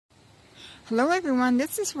Hello everyone,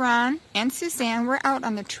 this is Ron and Suzanne. We're out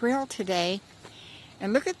on the trail today,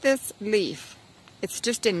 and look at this leaf. It's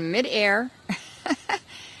just in midair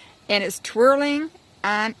and it's twirling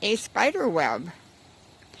on a spider web.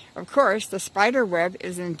 Of course, the spider web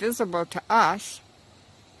is invisible to us.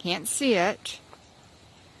 Can't see it.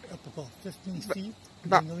 Up about 15 feet,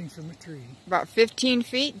 dangling from a tree. About 15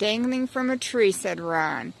 feet dangling from a tree, said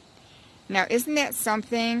Ron. Now, isn't that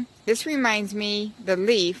something? This reminds me, the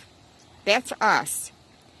leaf, that's us.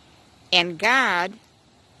 And God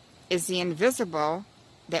is the invisible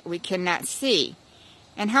that we cannot see.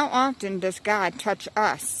 And how often does God touch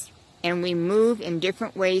us? And we move in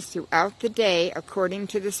different ways throughout the day according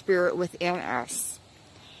to the Spirit within us.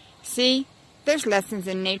 See, there's lessons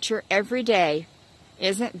in nature every day.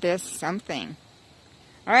 Isn't this something?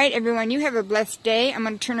 All right, everyone, you have a blessed day. I'm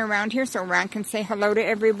going to turn around here so Ron can say hello to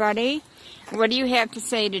everybody. What do you have to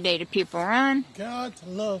say today to people, Ron? God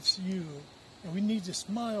loves you, and we need to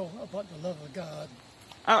smile about the love of God.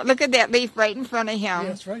 Oh, look at that leaf right in front of him.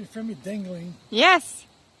 Yes, right in front of me, dangling. Yes.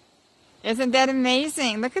 Isn't that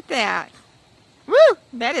amazing? Look at that. Woo!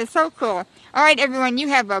 That is so cool. All right, everyone, you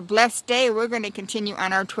have a blessed day. We're going to continue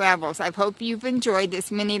on our travels. I hope you've enjoyed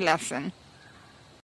this mini lesson.